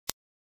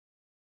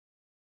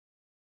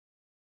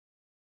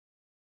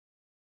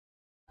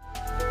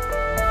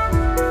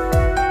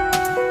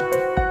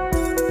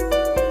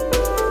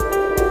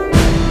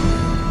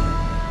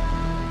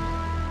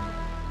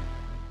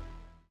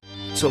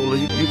told her,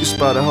 you can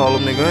spot a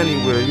Harlem nigga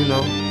anywhere, you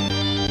know.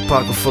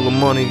 Pocket full of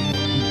money,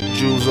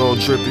 jewels all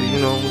drippy, you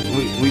know.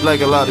 We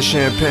like a lot of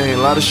champagne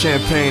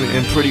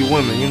and pretty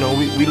women, you know.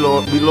 We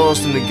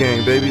lost in the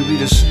game, baby. We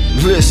just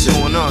listen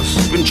on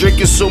us. Been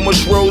drinking so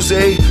much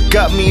rosé,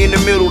 got me in the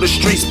middle of the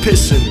streets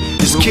pissing.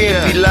 This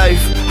can't be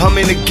life. I'm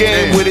in a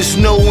game where there's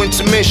no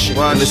intermission.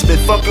 And it's been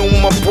fucking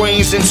with my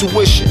brain's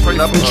intuition.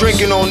 I've been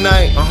drinking all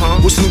night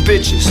with some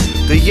bitches.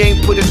 They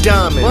ain't put a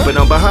dime in, but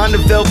I'm behind the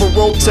velvet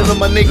rope telling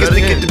my niggas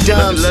to get the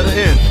dimes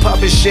in.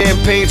 Popping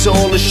champagne to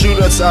all the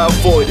shootouts I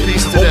avoided.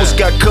 Almost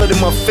got cut in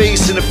my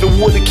face, and if it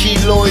would've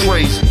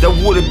keloided, that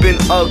would've been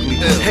ugly.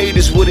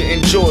 Haters would've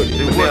enjoyed it.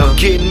 But now I'm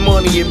getting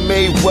money and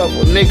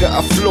Mayweather, nigga,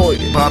 I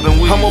Floyd it.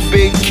 I'm a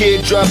big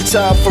kid, drop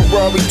top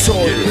Ferrari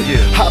toilet.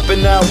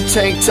 Hopping out,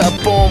 tank top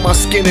on, my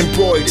skin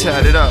embroidered.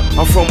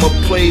 I'm from a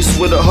place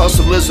where the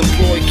hustlers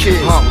employ kids.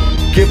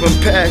 Giving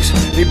packs,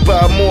 they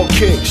buy more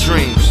kicks.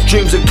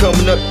 Dreams are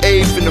coming up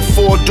eighth in the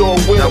 4-door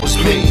whip. That was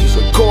me.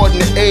 According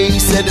to A, he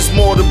said it's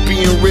more to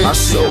being rich.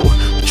 So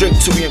drink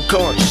to be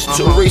unconscious,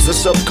 to erase the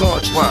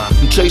subconscious.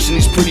 I'm chasing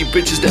these pretty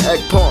bitches that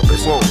act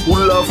pompous, who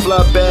love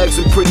fly bags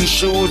and pretty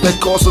shoes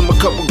that cost them a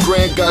couple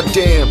grand.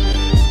 Goddamn,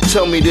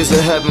 tell me there's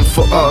a heaven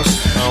for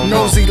us.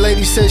 Nosy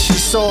lady said she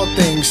saw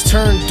things,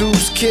 turned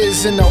dudes,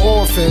 kids into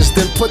orphans,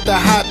 then put the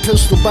hot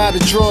pistol by the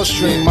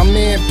drawstring. My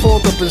man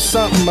pulled up in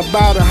something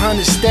about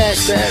 100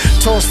 stacks,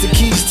 tossed the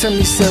keys to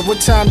me, said,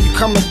 what time you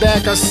coming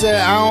back? I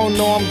said, I don't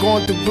know, I'm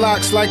going through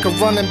blocks like a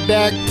running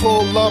back.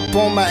 Pull up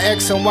on my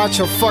ex and watch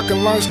her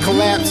fucking lungs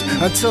collapse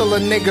until a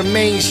nigga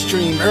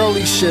mainstream.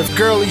 Early shift,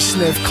 girly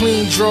sniff,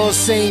 clean drawers,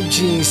 same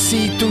jeans,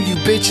 see through you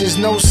bitches,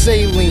 no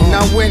saline.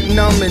 I went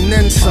numb and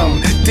then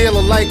some,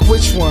 dealer like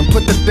which one?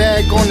 Put the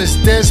bag on his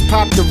desk,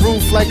 pop the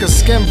roof like a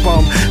skin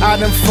bump. I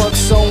done fucked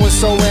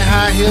so-and-so in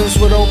high heels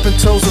with open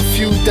toes, a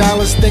few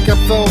dollars. Think I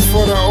fell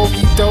for the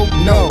okey doke?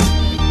 No.